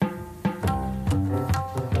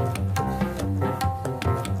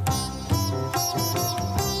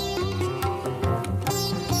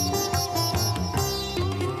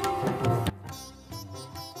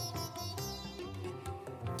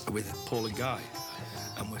Guy,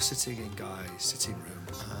 and we're sitting in Guy's sitting room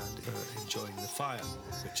and enjoying the fire,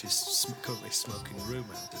 which is currently smoking the room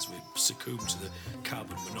out as we succumb to the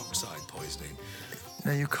carbon monoxide poisoning.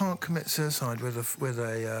 Now, you can't commit suicide with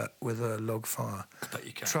a log fire. But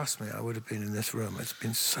you can. Trust me, I would have been in this room. It's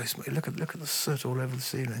been so smooth. Look at the soot all over the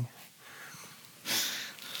ceiling.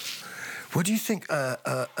 What do you think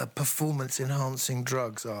performance-enhancing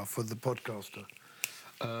drugs are for the podcaster?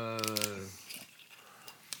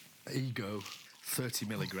 Ego, 30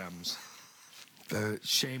 milligrams.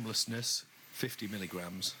 Shamelessness, 50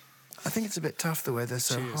 milligrams. I think it's a bit tough the way they're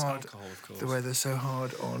so Cheers, hard. alcohol, of course. The way they're so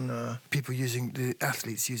hard on the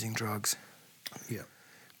athletes using drugs. Yeah.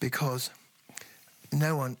 Because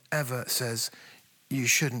no one ever says you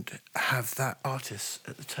shouldn't have that artist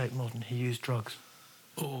at the Tate Modern. He used drugs.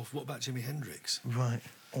 Oh, what about Jimi Hendrix? Right.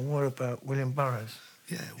 Or what about William Burroughs?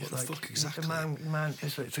 Yeah, what the fuck exactly?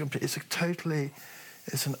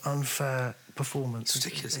 It's an unfair performance. It's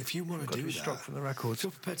ridiculous. If you want to do that, struck from the records. If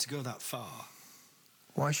you're prepared to go that far,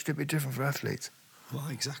 why should it be different for athletes? Well,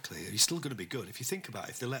 exactly. You're still going to be good. If you think about it,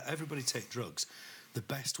 if they let everybody take drugs, the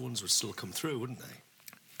best ones would still come through, wouldn't they?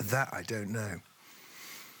 That I don't know.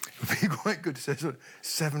 It would be quite good to say sort of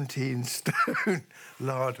 17 stone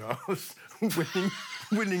Lardos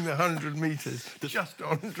winning the 100 metres just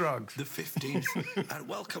on drugs. The 15th. And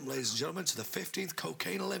welcome, ladies and gentlemen, to the 15th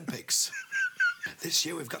Cocaine Olympics. This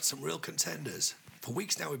year we've got some real contenders. For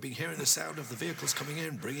weeks now we've been hearing the sound of the vehicles coming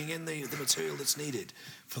in, bringing in the material that's needed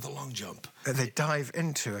for the long jump. They dive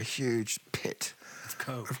into a huge pit of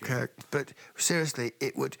coke. But seriously,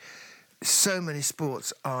 it would... So many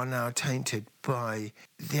sports are now tainted by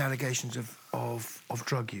the allegations of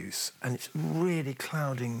drug use, and it's really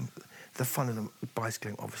clouding the fun of them.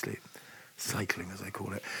 Bicycling, obviously, cycling as they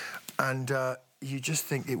call it. And you just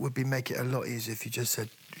think it would make it a lot easier if you just said,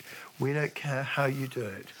 we don't care how you do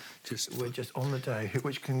it. We're just on the day, who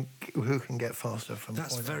can get faster from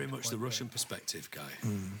That's point very A to much point the B. Russian perspective, Guy.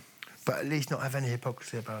 But at least not have any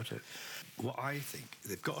hypocrisy about it. What I think,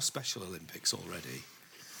 they've got a Special Olympics already.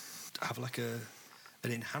 Have like an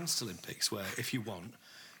enhanced Olympics where, if you want,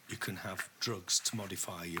 you can have drugs to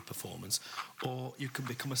modify your performance, or you can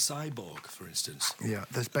become a cyborg, for instance. Yeah,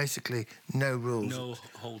 there's basically no rules. No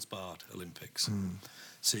holds barred Olympics.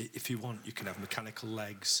 So if you want, you can have mechanical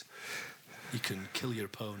legs. You can kill your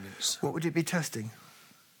opponents. What would it be testing?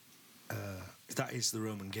 That is the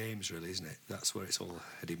Roman Games, really, isn't it? That's where it's all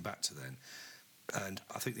heading back to then. And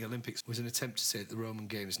I think the Olympics was an attempt to say that the Roman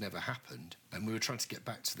Games never happened, and we were trying to get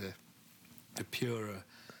back to the purer,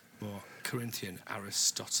 more Corinthian,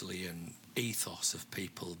 Aristotelian ethos of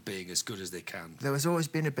people being as good as they can. There has always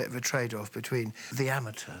been a bit of a trade-off between the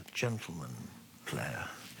amateur gentleman player,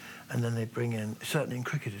 and then they bring in, certainly in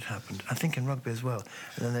cricket it happened, I think in rugby as well,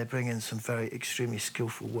 and then they bring in some very extremely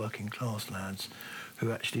skillful working class lads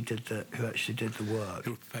who actually did the work.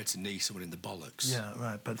 Who were prepared to knee someone in the bollocks. Yeah,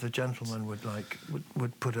 right. But the gentleman would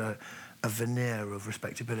put a veneer of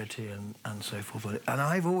respectability and so forth on it. And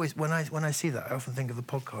I've always, when I see that, I often think of the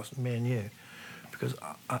podcast, me and you, because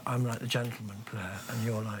I'm like the gentleman player, and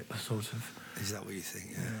you're like the sort of... Is that what you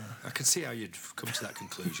think? Yeah. I can see how you'd come to that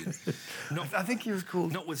conclusion. I think he was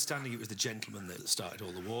called... Notwithstanding, it was the gentlemen that started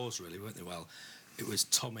all the wars, really, weren't they? Well, it was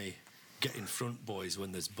Tommy getting front boys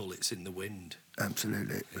when there's bullets in the wind.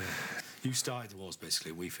 Absolutely. Yeah. You started the wars,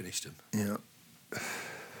 basically. We finished them. Yeah.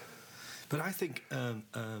 But I think a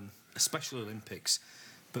Special Olympics,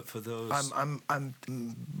 but for those... I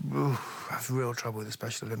have real trouble with the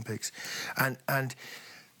Special Olympics. And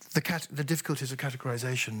the difficulties of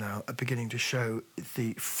categorisation now are beginning to show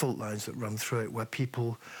the fault lines that run through it, where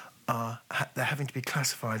people they're having to be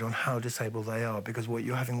classified on how disabled they are, because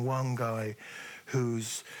you're having one guy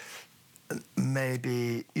who's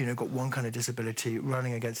maybe got one kind of disability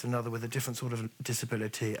running against another with a different sort of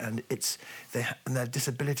disability, and their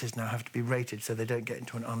disabilities now have to be rated so they don't get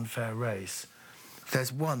into an unfair race.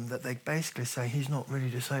 There's one that they basically say he's not really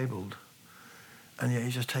disabled, and yet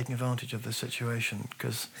he's just taking advantage of the situation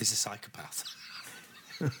because he's a psychopath.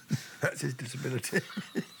 That's his disability.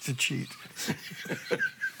 It's a cheat.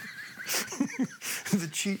 The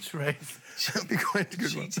cheats race. That'd be quite a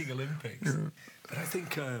good one. Cheating Olympics. Yeah. But I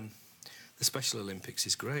think the Special Olympics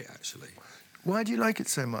is great, actually. Why do you like it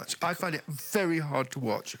so much? I find it very hard to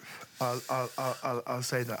watch. I'll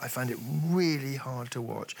say that. I find it really hard to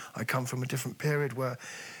watch. I come from a different period where,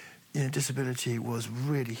 disability was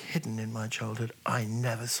really hidden in my childhood. I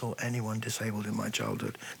never saw anyone disabled in my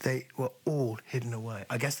childhood. They were all hidden away.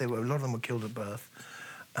 I guess a lot of them were killed at birth,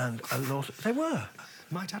 and they were.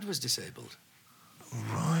 My dad was disabled.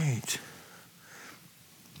 Right.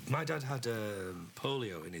 My dad had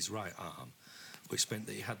polio in his right arm which meant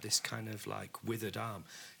that he had this kind of like withered arm.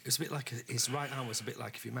 It was a bit like his right arm was a bit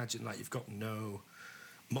like, if you imagine, like you've got no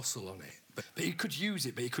muscle on it, but he could use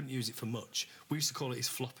it, but he couldn't use it for much. We used to call it his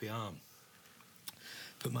floppy arm.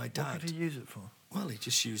 But my dad... What did he use it for? Well, he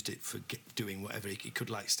just used it for doing whatever he could,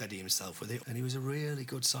 like steady himself with it. And he was a really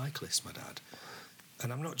good cyclist, my dad.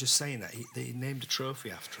 And I'm not just saying that. He named a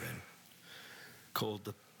trophy after him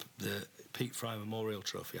called the Pete Fry Memorial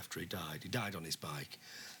Trophy after he died. He died on his bike.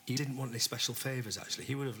 He didn't want any special favours, actually.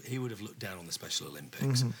 He would have looked down on the Special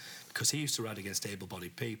Olympics because he used to ride against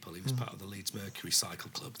able-bodied people. He was part of the Leeds Mercury Cycle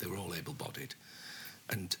Club. They were all able-bodied.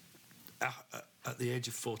 And at the age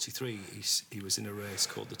of 43, he was in a race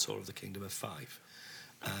called the Tour of the Kingdom of Fife.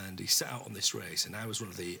 And he set out on this race, and I was one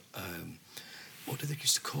of the, what do they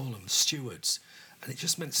used to call them? Stewards. And it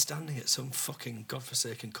just meant standing at some fucking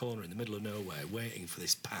godforsaken corner in the middle of nowhere waiting for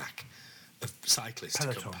this pack of cyclists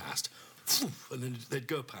to come past. And then they'd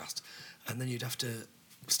go past. And then you'd have to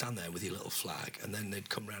stand there with your little flag, and then they'd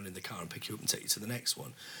come round in the car and pick you up and take you to the next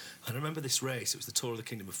one. And I remember this race. It was the Tour of the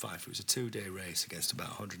Kingdom of Fife. It was a 2-day race against about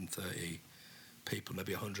 130 people,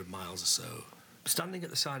 maybe 100 miles or so. Standing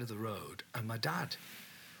at the side of the road, and my dad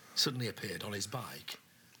suddenly appeared on his bike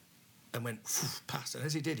and went past. And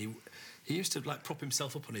as he did, he used to like prop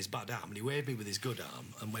himself up on his bad arm, and he waved me with his good arm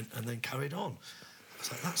and went and then carried on. I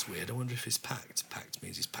was like, that's weird. I wonder if he's packed. Packed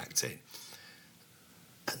means he's packed in.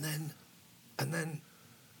 And then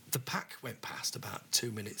the pack went past about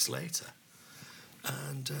 2 minutes later.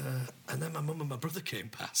 And then my mum and my brother came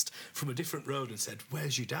past from a different road and said,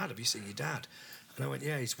 "Where's your dad? Have you seen your dad?" And I went,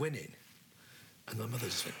 "Yeah, he's winning." And my mother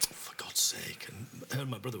just went, "Oh, for God's sake." And her and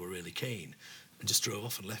my brother were really keen and just drove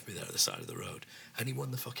off and left me there at the side of the road. And he won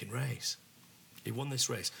the fucking race. He won this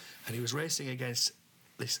race. And he was racing against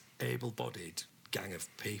this able-bodied gang of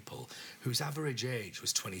people whose average age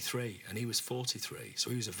was 23 and he was 43. So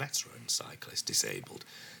he was a veteran cyclist, disabled.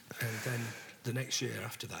 And then the next year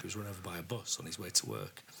after that, he was run over by a bus on his way to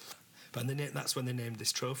work. But that's when they named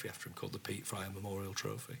this trophy after him, called the Pete Fry Memorial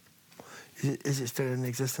Trophy. Is it still in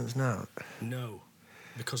existence now? No,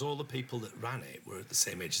 because all the people that ran it were at the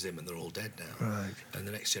same age as him, and they're all dead now. Right. And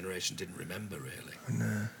the next generation didn't remember,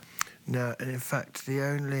 really. No, and in fact, the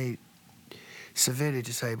only severely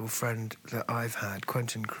disabled friend that I've had,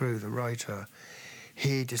 Quentin Crewe, the writer,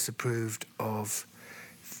 he disapproved of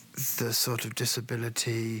the sort of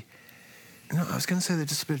disability... No, I was going to say the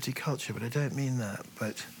disability culture, but I don't mean that.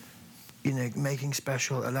 But, you know, making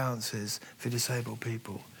special allowances for disabled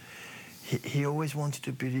people. He always wanted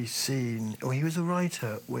to be seen... Or he was a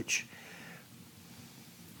writer which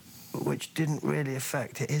didn't really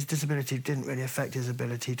affect... His disability didn't really affect his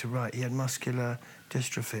ability to write. He had muscular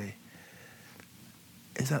dystrophy.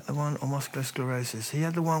 Is that the one? Or muscular sclerosis? He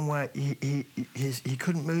had the one where he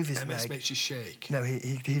couldn't move his leg. MS makes you shake. No,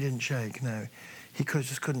 he didn't shake, no. He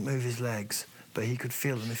just couldn't move his legs, but he could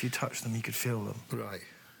feel them. If you touched them, he could feel them. Right.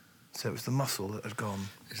 So it was the muscle that had gone.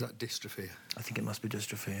 Is that dystrophy? I think it must be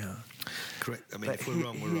dystrophy, yeah. Correct. I mean, but if we're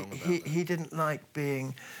wrong, we're wrong about that. He didn't like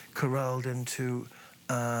being corralled into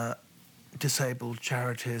disabled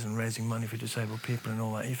charities and raising money for disabled people and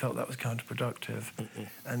all that. He felt that was counterproductive.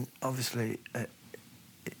 And obviously,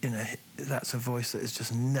 you know, that's a voice that is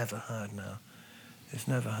just never heard now. It's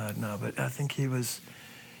never heard now. But I think he was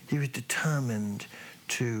determined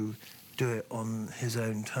to do it on his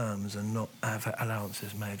own terms and not have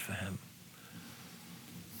allowances made for him.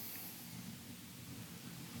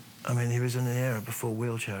 I mean, he was in an era before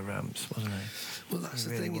wheelchair ramps, wasn't he? Well, that's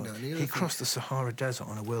the thing, you know. He crossed the Sahara Desert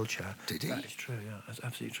on a wheelchair. Did he? That is true, yeah. That's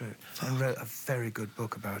absolutely true. And wrote a very good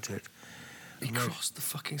book about it. He crossed the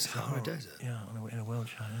fucking Sahara Desert? Yeah, in a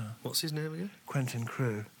wheelchair, yeah. What's his name again? Quentin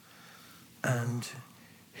Crewe. And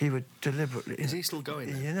he would deliberately... Is he still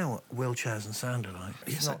going there? You know what wheelchairs and sand are like?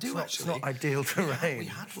 Yes, I do, actually. It's not ideal terrain. We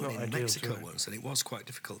had one in Mexico once, and it was quite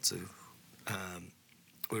difficult to...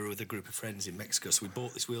 we were with a group of friends in Mexico, so we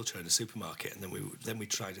bought this wheelchair in a supermarket, and then we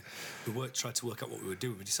tried to work out what we were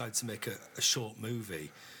doing. We decided to make a short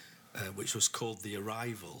movie, which was called The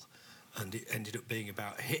Arrival, and it ended up being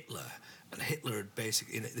about Hitler. And Hitler had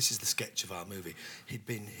basically, this is the sketch of our movie,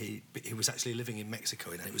 he was actually living in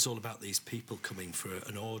Mexico, and it was all about these people coming for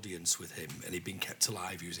an audience with him, and he'd been kept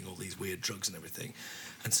alive using all these weird drugs and everything.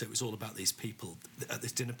 And so it was all about these people at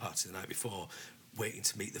this dinner party the night before, waiting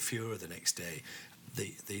to meet the Fuhrer the next day.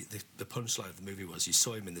 The punchline of the movie was you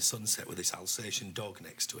saw him in the sunset with this Alsatian dog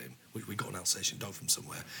next to him. We got an Alsatian dog from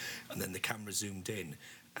somewhere. And then the camera zoomed in,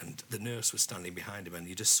 and the nurse was standing behind him, and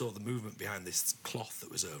you just saw the movement behind this cloth that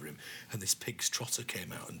was over him, and this pig's trotter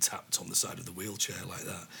came out and tapped on the side of the wheelchair like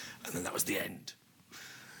that, and then that was the end.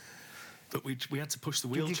 But we had to push the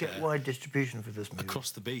Did you wheelchair get wide distribution for this movie?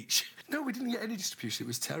 across the beach. No, we didn't get any distribution. It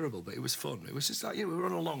was terrible, but it was fun. It was just like, we were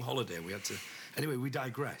on a long holiday. We had to... Anyway, we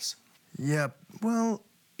digress. Yeah, well,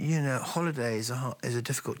 holiday is a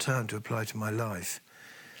difficult term to apply to my life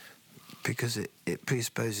because it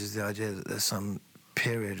presupposes the idea that there's some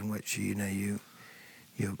period in which, you're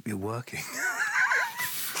working.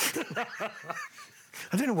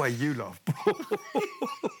 I don't know why you laugh, Paul.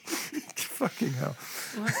 Fucking hell.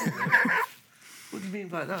 What do you mean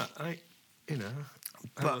by that?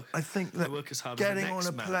 But I think that I work as hard getting as the on next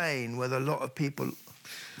a man. plane with a lot of people...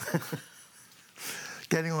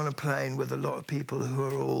 Getting on a plane with a lot of people who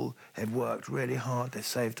are all have worked really hard, they've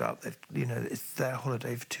saved up, it's their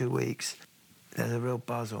holiday for 2 weeks. There's a real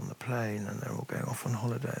buzz on the plane, and they're all going off on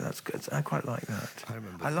holiday. That's good. I quite like that. I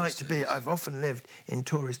remember. I've often lived in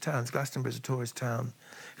tourist towns. Glastonbury's a tourist town.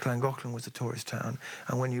 Llangollen was a tourist town.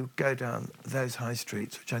 And when you go down those high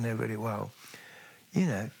streets, which I know really well,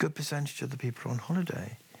 good percentage of the people are on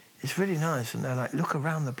holiday. It's really nice, and they're like, look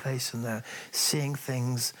around the place, and they're seeing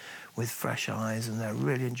things with fresh eyes, and they're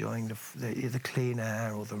really enjoying the clean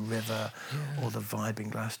air or the river or the vibe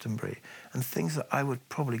in Glastonbury, and things that I would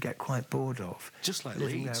probably get quite bored of. Just like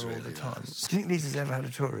living Leeds, there all really, the time. that's- Do you think Leeds has ever had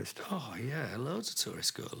a tourist? Oh, yeah, loads of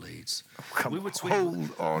tourists go to Leeds. Come we were on, twinned,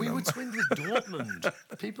 hold on We a were minute. twinned with Dortmund.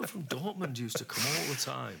 People from Dortmund used to come all the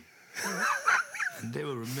time. And they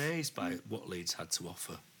were amazed by what Leeds had to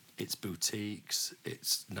offer. Its boutiques,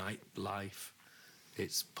 its nightlife,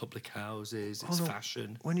 its public houses, its Hold on.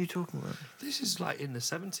 fashion. When are you talking about? This is like in the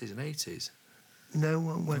 70s and 80s. No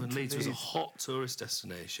one went When to Leeds was a Leeds. hot tourist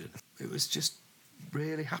destination. It was just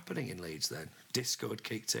really happening in Leeds then. Disco had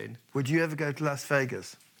kicked in. Would you ever go to Las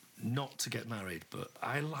Vegas? Not to get married, but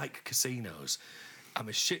I like casinos. I'm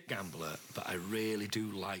a shit gambler, but I really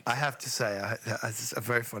do like... I have to say, a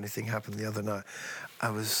very funny thing happened the other night. I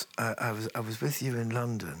was with you in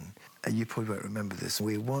London, and you probably won't remember this.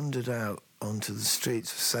 We wandered out onto the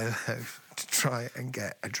streets of Soho to try and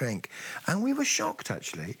get a drink, and we were shocked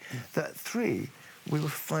actually that at 3 we were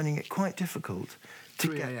finding it quite difficult to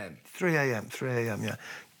 3 get a.m. 3 a.m. Yeah.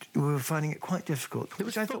 We were finding it quite difficult, There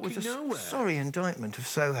was which I thought was a fucking nowhere. sorry indictment of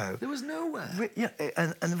Soho. There was nowhere. Yeah,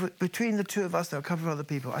 and between the two of us, there were a couple of other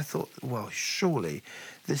people. I thought, well, surely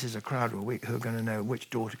this is a crowd who are going to know which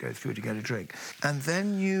door to go through to get a drink. And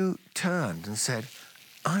then you turned and said,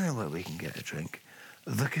 I know where we can get a drink.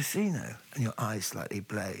 The casino. And your eyes slightly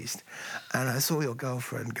blazed. And I saw your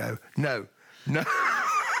girlfriend go, no.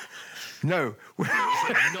 No, we're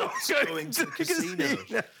not going to the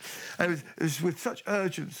casino. And it was with such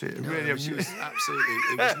urgency. It really it was absolutely...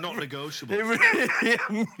 It was not negotiable. It really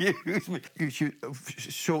amused me.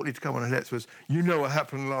 Shortly to come on her lips was, you know what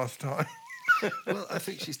happened last time. Well, I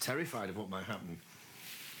think she's terrified of what might happen.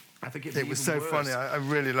 I think It was so funny. I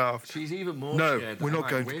really laughed. She's even more No, scared that we're I not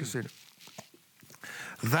might going to win. casino.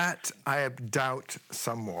 That I doubt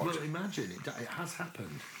somewhat. Well, imagine, it has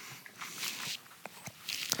happened.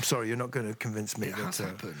 Sorry, you're not going to convince me It has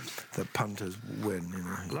happened. that punters win.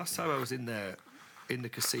 Last time I was in there, in the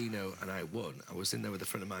casino, and I won, I was in there with a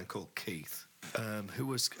friend of mine called Keith, who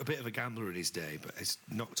was a bit of a gambler in his day, but has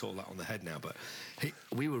knocked all that on the head now. But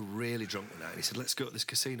we were really drunk one night, and he said, let's go to this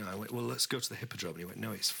casino. I went, well, let's go to the Hippodrome. And he went,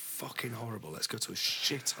 no, it's fucking horrible. Let's go to a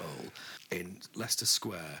shithole in Leicester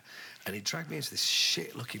Square. And he dragged me into this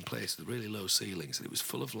shit-looking place with really low ceilings, and it was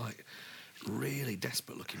full of, like, really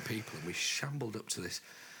desperate-looking people, and we shambled up to this...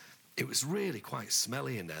 It was really quite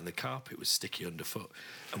smelly in there, and the carpet was sticky underfoot.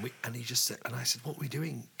 And he just said, and I said, what are we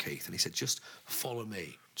doing, Keith? And he said, just follow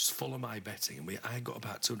me. Just follow my betting. And I got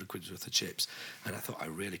about 200 quid's worth of chips, and I thought, I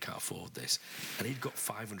really can't afford this. And he'd got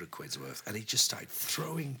 500 quid's worth, and he just started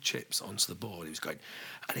throwing chips onto the board. He was going,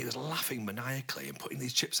 and he was laughing maniacally and putting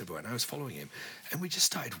these chips everywhere, and I was following him. And we just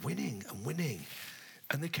started winning and winning.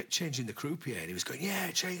 And they kept changing the croupier, and he was going,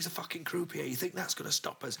 yeah, change the fucking croupier. You think that's going to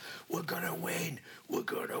stop us? We're going to win. We're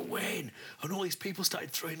going to win. And all these people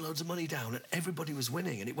started throwing loads of money down, and everybody was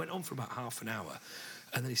winning. And it went on for about half an hour.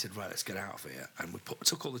 And then he said, right, let's get out of here. And we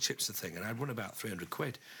took all the chips to the thing, and I'd won about 300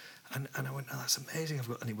 quid. And I went, oh, that's amazing.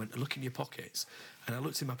 And he went, look in your pockets. And I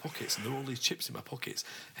looked in my pockets, and there were all these chips in my pockets.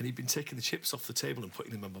 And he'd been taking the chips off the table and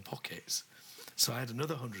putting them in my pockets. So I had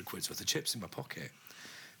another 100 quid's worth of chips in my pocket.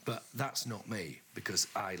 But that's not me, because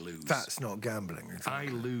I lose. That's not gambling. I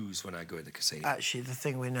lose when I go in the casino. Actually, the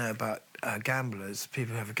thing we know about gamblers,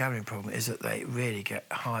 people who have a gambling problem, is that they really get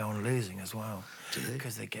high on losing as well. Do they?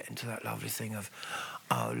 Because they get into that lovely thing of,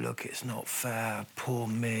 oh, look, it's not fair, poor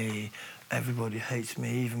me, everybody hates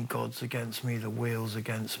me, even God's against me, the wheel's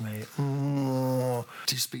against me. Oh.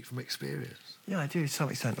 Do you speak from experience? Yeah, I do to some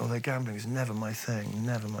extent, although gambling is never my thing,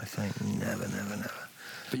 never my thing, never, never, never.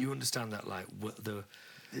 But you understand that, like,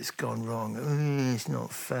 It's gone wrong. It's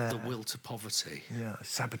not fair. the will to poverty, Yeah,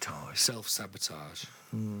 sabotage. self-sabotage.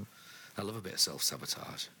 I love a bit of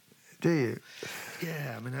self-sabotage. Do you?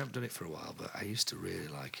 Yeah, I mean, I haven't done it for a while, but I used to really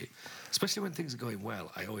like it. Especially when things are going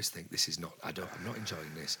well, I always think I'm not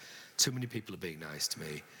enjoying this. Too many people are being nice to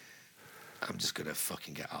me. I'm just going to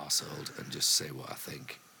fucking get arseholed and just say what I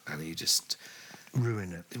think. And you just...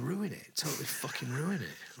 Ruin it. Totally fucking ruin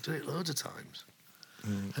it. I've done it loads of times.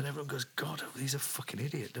 And everyone goes, God, he's a fucking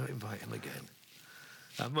idiot, don't invite him again.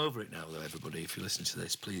 I'm over it now, though, everybody. If you listen to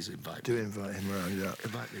this, please invite Do me. invite him round, yeah.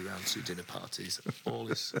 Invite me round to dinner parties. All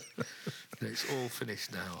is... it's all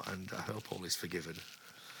finished now, and I hope all is forgiven.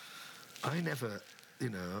 I've never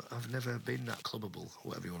been that clubbable,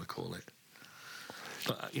 whatever you want to call it.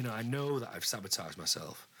 But, I know that I've sabotaged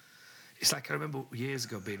myself. It's like I remember years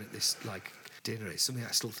ago being at this, like, dinner. It's something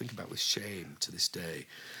I still think about with shame to this day.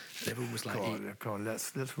 And everyone was like... Come on,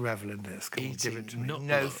 let's revel in this. Come on, give it to me. nut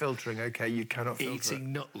No loaf. filtering, OK? You cannot filter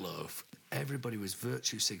Eating nut loaf. Everybody was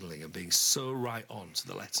virtue signalling and being so right on to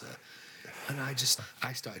the letter. And I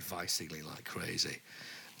started vice signalling like crazy.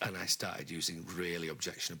 And I started using really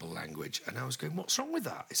objectionable language. And I was going, what's wrong with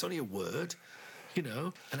that? It's only a word,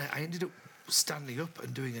 And I ended up standing up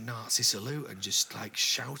and doing a Nazi salute and just, like,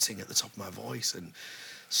 shouting at the top of my voice. And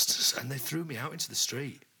they threw me out into the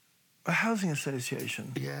street. A housing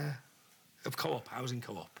association? Yeah. Housing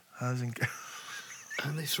co-op. Housing...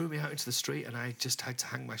 And they threw me out into the street, and I just had to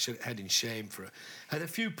hang my head in shame for it. And a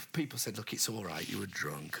few people said, look, it's all right, you were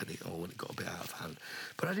drunk, and it got a bit out of hand.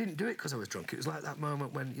 But I didn't do it because I was drunk. It was like that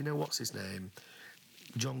moment when, what's his name?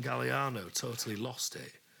 John Galliano totally lost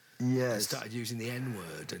it. Yes. And started using the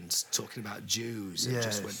N-word and talking about Jews and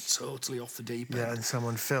just went totally off the deep end. Yeah, and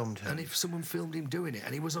someone filmed him. And if someone filmed him doing it,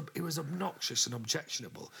 and it was obnoxious and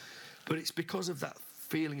objectionable. But it's because of that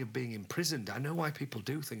feeling of being imprisoned. I know why people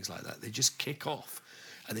do things like that. They just kick off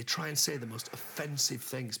and they try and say the most offensive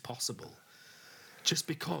things possible just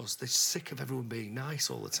because they're sick of everyone being nice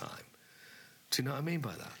all the time. Do you know what I mean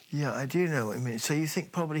by that? Yeah, I do know what you mean. So you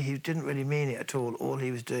think probably he didn't really mean it at all. All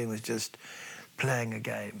he was doing was just playing a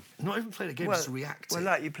game. Not even playing a game, just reacting. Well,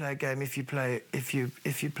 like you play a game if you play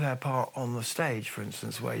a part on the stage, for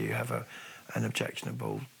instance, where you have an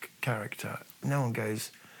objectionable character. No one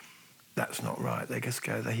goes, that's not right. They just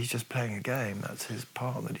go, he's just playing a game. That's his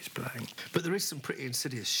part that he's playing. But there is some pretty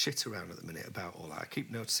insidious shit around at the minute about all that. I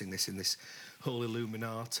keep noticing this in this whole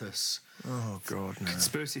Illuminatus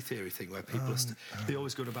conspiracy theory thing where people they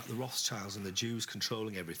always go about the Rothschilds and the Jews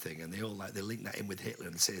controlling everything, and they they link that in with Hitler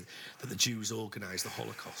and say that the Jews organised the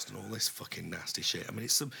Holocaust and all this fucking nasty shit. I mean,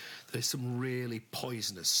 there's some really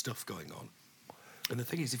poisonous stuff going on. And the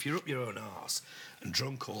thing is, if you're up your own arse and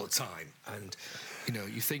drunk all the time and,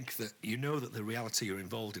 you think that that the reality you're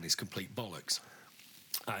involved in is complete bollocks,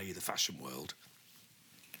 i.e. the fashion world,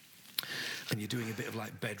 and you're doing a bit of,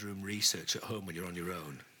 like, bedroom research at home when you're on your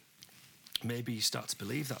own, maybe you start to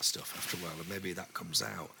believe that stuff after a while, and maybe that comes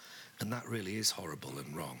out. And that really is horrible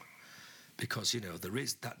and wrong. Because,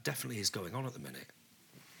 that definitely is going on at the minute.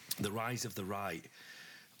 The rise of the right,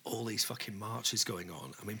 all these fucking marches going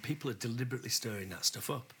on. I mean, people are deliberately stirring that stuff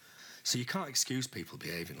up. So you can't excuse people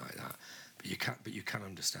behaving like that, but you can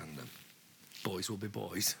understand them. Boys will be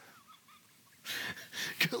boys.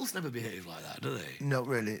 Girls never behave like that, do they? Not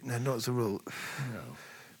really. No, not as a rule. No.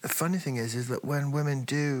 The funny thing is that when women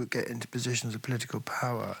do get into positions of political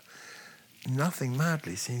power, nothing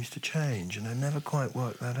madly seems to change, and I never quite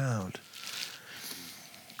worked that out.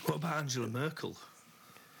 What about Angela Merkel?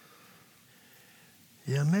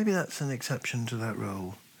 Yeah, maybe that's an exception to that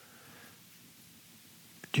rule.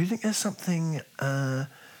 Do you think there's something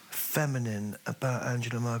feminine about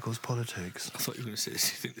Angela Merkel's politics? I thought you were going to say, do you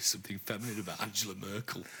think there's something feminine about Angela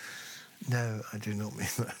Merkel? No, I do not mean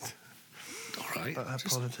that. All right. About her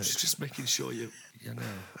politics. Just making sure you know.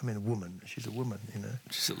 I mean, a woman. She's a woman,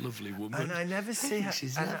 She's a lovely woman. And I never see her.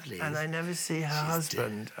 She's and lovely. And I never see her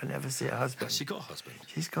husband. I never see her husband. Has she got a husband?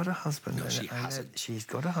 She's got a husband. No, she hasn't. She's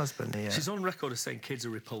got a husband, yeah. She's on record as saying kids are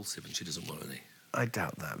repulsive and she doesn't want any. I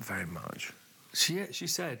doubt that very much. She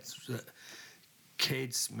said that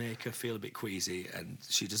kids make her feel a bit queasy and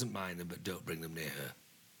she doesn't mind them, but don't bring them near her.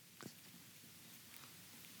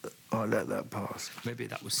 I'll let that pass. Maybe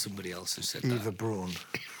that was somebody else who said Eva that. Braun.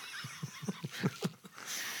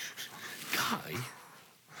 Guy?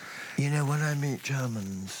 When I meet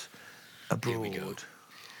Germans abroad... Here we go.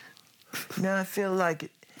 No, I feel like...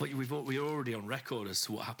 But we're already on record as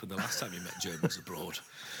to what happened the last time you met Germans abroad.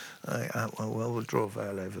 We'll draw a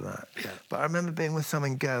veil over that. Yeah. But I remember being with some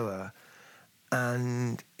in Goa,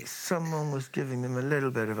 and someone was giving them a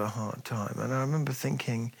little bit of a hard time, and I remember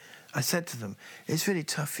thinking, I said to them, it's really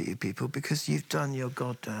tough for you people because you've done your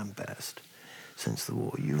goddamn best since the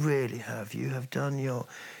war. You really have. You have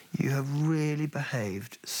really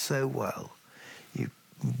behaved so well. You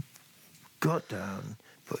got down,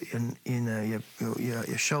 put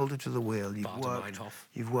your shoulder to the wheel.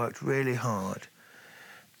 You've worked really hard.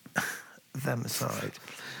 Them aside.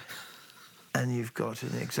 And you've got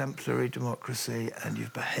an exemplary democracy and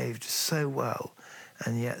you've behaved so well,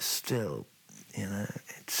 and yet still, it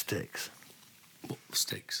sticks. What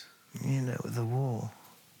sticks? The war.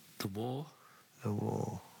 The war? The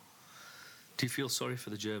war. Do you feel sorry for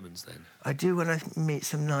the Germans then? I do when I meet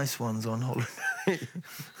some nice ones on holiday.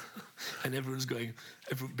 And everyone's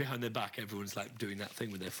behind their back, everyone's like doing that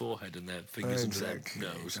thing with their forehead and their fingers into their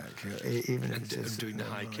nose. Exactly. Even and doing the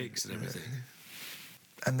high kicks and everything.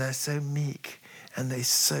 And they're so meek, and they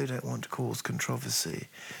so don't want to cause controversy,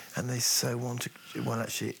 and they so want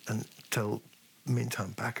to, until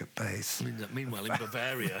meantime, back at base. Meanwhile, in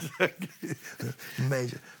Bavaria.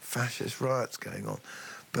 Major fascist riots going on.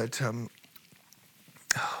 But,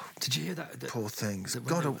 did you hear that? Poor things.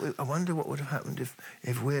 God, I wonder what would have happened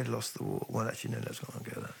if we had lost the war. Well, actually, no, let's not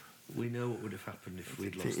go there. We know what would have happened if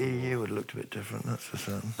we'd lost the the war. EU would have looked a bit different, that's for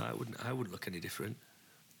certain. I wouldn't look any different.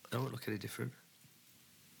 I wouldn't look any different.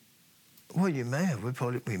 Well, you may have. We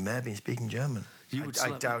may have been speaking German.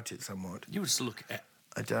 I doubt it somewhat. You would still look at...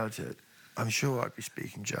 I doubt it. I'm sure I'd be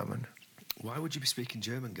speaking German. Why would you be speaking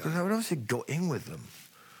German, Guy? Because I would obviously got in with them.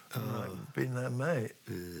 Been their mate.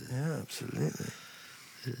 Yeah, absolutely.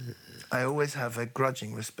 I always have a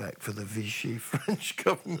grudging respect for the Vichy French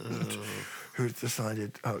government, who've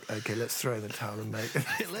decided, OK, let's throw in the towel and make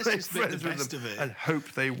let's just make the best of it. And hope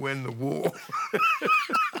they win the war.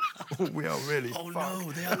 We are really fucked.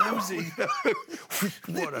 No, they are losing.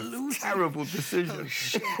 What a terrible decision. Oh,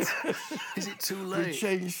 shit. Is it too late? We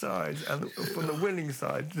changed sides, and from the winning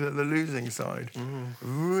side to the losing side.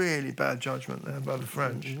 Really bad judgment there by the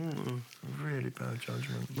French. Really bad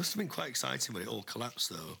judgment. Must have been quite exciting when it all collapsed,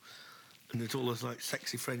 though. And there's all those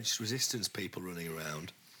sexy French resistance people running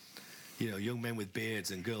around. Young men with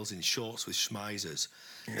beards and girls in shorts with schmeizers.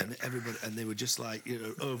 Yeah. And they were just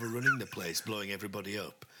overrunning the place, blowing everybody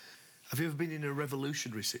up. Have you ever been in a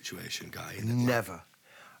revolutionary situation, Guy? Never.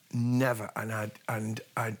 And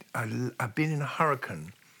I've been in a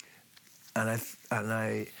hurricane, and I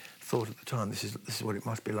thought at the time this is what it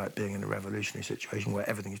must be like being in a revolutionary situation where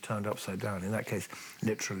everything is turned upside down. In that case,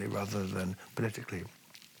 literally rather than politically.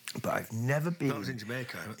 But I've never been. That was in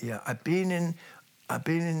Jamaica. Yeah, I've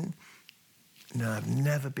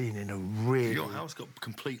never been in a really... Your house got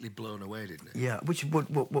completely blown away, didn't it? Yeah, which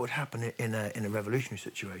what would happen in a revolutionary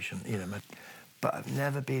situation, But I've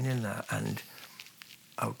never been in that, and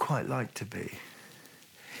I would quite like to be.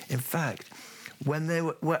 In fact, when they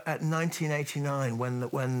were at 1989, when the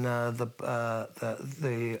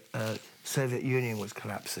Soviet Union was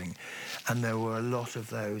collapsing, and there were a lot of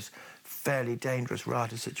those fairly dangerous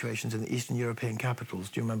riotous situations in the Eastern European capitals.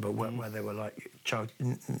 Do you remember where they were like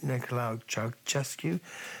Nicolae Ceausescu?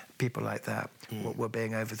 People like that were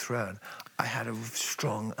being overthrown. I had a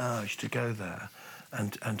strong urge to go there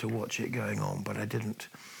and to watch it going on, but I didn't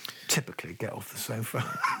typically get off the sofa.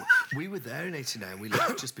 We were there in '89. We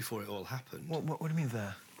left just before it all happened. What do you mean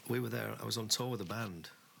there? We were there. I was on tour with a band,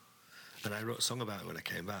 and I wrote a song about it when I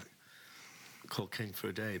came back, called King for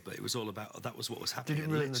a Day, but it was all about... That was what was happening. Did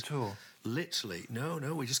it ruin the tour? Literally. No,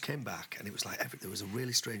 we just came back, and it was like... there was a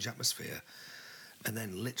really strange atmosphere, and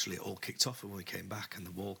then literally it all kicked off when we came back, and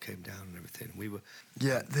the wall came down and everything. We were...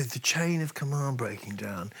 Yeah, the chain of command breaking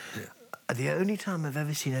down. Yeah. The only time I've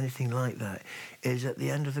ever seen anything like that is at the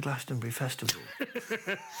end of the Glastonbury Festival.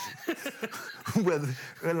 where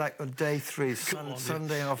like on day 3,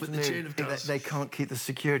 Sunday afternoon, they can't keep the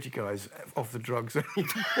security guys off the drugs anymore.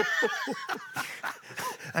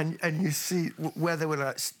 and you see where there were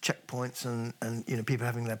like checkpoints and people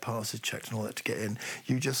having their passes checked and all that to get in.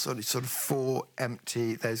 You just sort of 4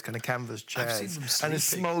 empty those kind of canvas chairs and a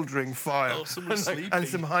smouldering fire and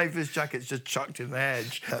some high-vis jackets just chucked in the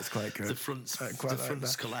hedge. That's quite good. The front's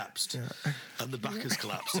collapsed, and the back has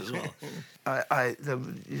collapsed as well.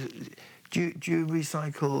 Do you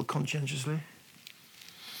recycle conscientiously?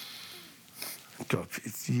 God,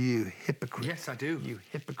 it's you hypocrite. Yes, I do. You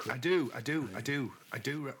hypocrite. I do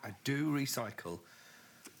recycle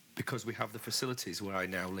because we have the facilities where I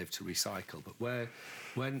now live to recycle. But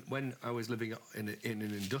when I was living in an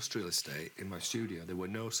industrial estate in my studio, there were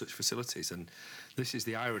no such facilities. And this is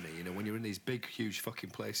the irony, when you're in these big, huge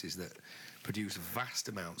fucking places that produce vast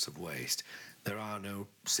amounts of waste, there are no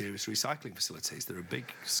serious recycling facilities. There are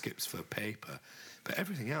big skips for paper, but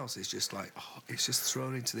everything else is just it's just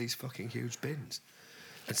thrown into these fucking huge bins.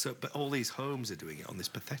 And so, but all these homes are doing it on this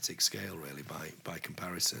pathetic scale, really, by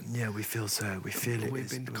comparison. Yeah, we feel so. We feel it. We've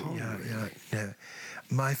been conned, yeah, really. yeah.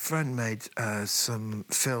 My friend made some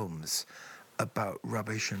films about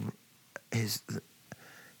rubbish, and it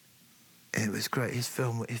was great. His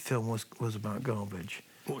film was about garbage.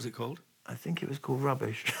 What was it called? I think it was called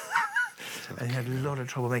Rubbish. And he had a lot of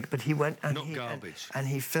trouble making. But he went and Garbage. And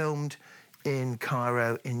he filmed in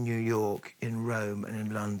Cairo, in New York, in Rome, and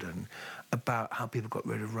in London about how people got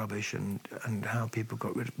rid of rubbish and how people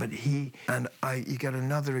got rid of. But you get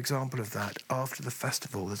another example of that after the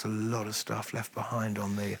festival. There's a lot of stuff left behind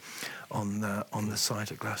on the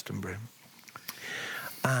site at Glastonbury,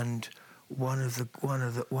 and one of the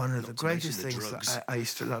greatest things that I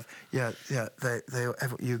used to love.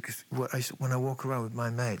 When I walk around with my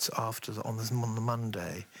mates on the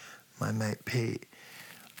Monday, my mate Pete,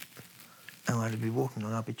 and I'd be walking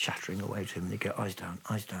and I'd be chattering away to him, and he'd go, eyes down,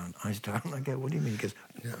 eyes down, eyes down. And I go, what do you mean? He goes,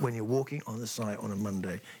 when you're walking on the site on a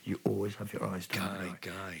Monday, you always have your eyes down.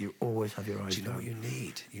 Guy. You always have your eyes down. Do you know what you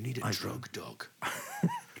need? You need a drug dog.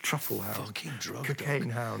 Truffle hound. Fucking drug Cocaine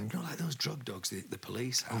dog. hound. You know, like those drug dogs the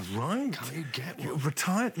police have. Oh, right. Can't you get one?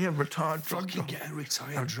 Retired drug Fucking dog. get a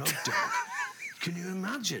retired drug dog. Can you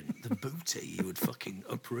imagine the booty you would fucking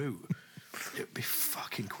uproot? It'd be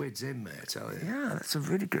fucking quids in, mate, I tell you. Yeah, that's a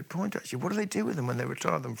really good point, actually. What do they do with them when they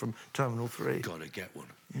retire them from Terminal 3? Gotta get one.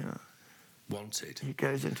 Yeah. Wanted. He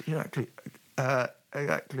goes into...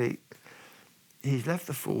 Exactly. He's left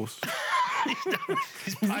the force.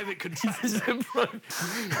 He's private contractor.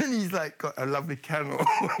 And he's like got a lovely kennel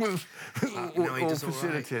with all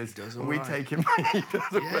facilities. Does and we take him. He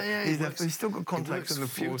does he's still got contacts in the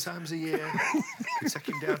force. A few times a year. We take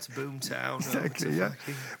him down to Boomtown. Exactly. Yeah.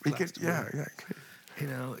 Exactly. You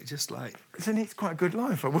know, just like. And it's quite a good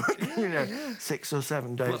life. I work, 6 or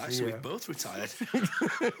 7 days well, actually, a year. we've both retired.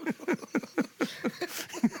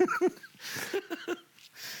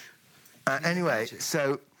 Anyway,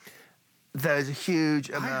 so there's a huge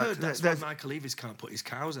amount... I heard that's why Michael Eavis can't put his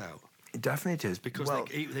cows out. Definitely it is. Because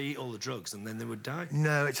they eat all the drugs and then they would die.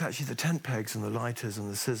 No, it's actually the tent pegs and the lighters and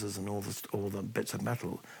the scissors and all the bits of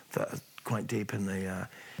metal that are quite deep in the...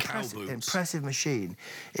 Cow boots. Impressive machine.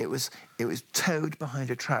 It was towed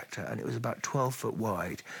behind a tractor, and it was about 12 foot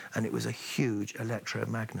wide, and it was a huge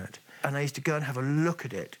electromagnet. And I used to go and have a look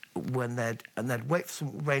at it when they'd wait for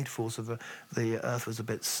some rain to fall so the earth was a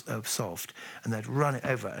bit soft, and they'd run it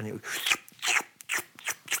over, and it would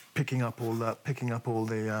picking up all the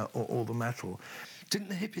metal. Didn't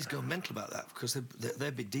the hippies go mental about that because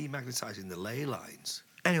they'd be demagnetizing the ley lines?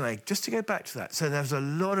 Anyway, just to go back to that, so there's a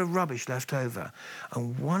lot of rubbish left over,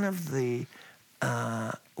 and one of the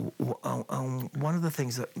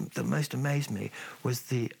things that most amazed me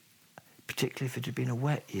was particularly if it had been a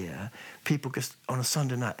wet year, people just, on a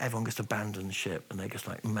Sunday night, everyone just abandons ship and they just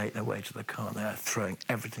like make their way to the car and they're throwing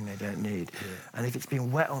everything they don't need. Yeah. And if it's been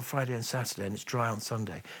wet on Friday and Saturday and it's dry on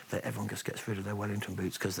Sunday, everyone just gets rid of their Wellington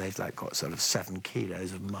boots because they've like got sort of 7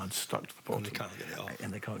 kilos of mud stuck to the bottom. And they can't get it off.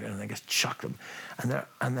 And they can't get it, and they just chuck them.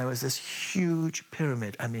 And there was this huge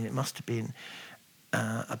pyramid. I mean, it must have been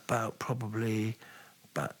probably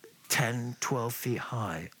about 10, 12 feet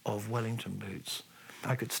high of Wellington boots.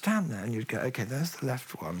 I could stand there and you'd go, OK, there's the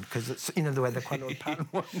left one, because it's, the way they're quite old pattern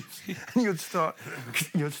ones. And you'd start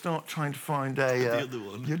trying to find the other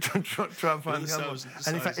one. You'd try and find the other one.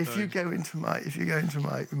 And in fact, if you go into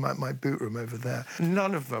my boot room over there,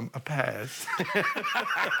 none of them are pairs.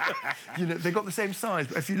 They've got the same size,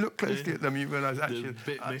 but if you look closely at them, you realise actually... They're a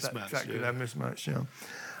bit mismatched. Exactly, they're mismatched, yeah.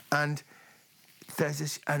 And there's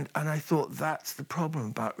this, and I thought that's the problem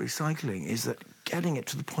about recycling, is that getting it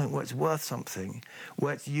to the point where it's worth something,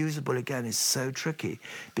 where it's usable again, is so tricky.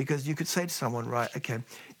 Because you could say to someone, right, OK,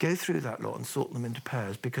 go through that lot and sort them into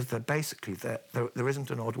pairs, because they're basically, there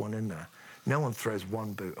isn't an odd one in there. No one throws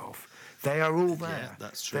one boot off. They are all there. Yeah,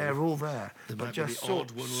 that's true. They're all there. There but might just be the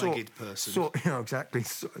odd one-legged person. Exactly.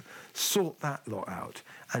 Sort that lot out.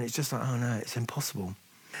 And it's just like, oh, no, it's impossible.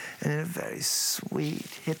 And in a very sweet,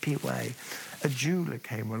 hippie way, a jeweller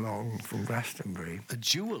came along from Glastonbury. A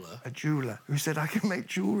jeweller? A jeweller who said, I can make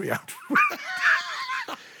jewellery out of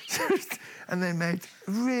it. And they made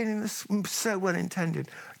really so well-intended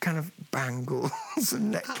kind of bangles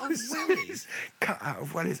and necklaces cut out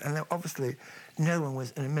of wellies. And obviously no one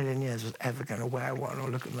in a million years was ever going to wear one or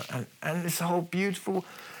look at that. And this whole beautiful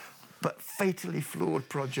but fatally flawed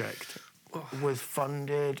project was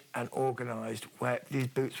funded and organised, where these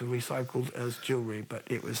boots were recycled as jewellery, but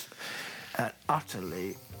it was an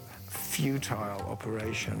utterly futile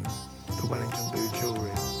operation, the Wellington boot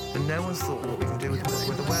jewellery. And no one's thought what we can do with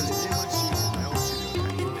the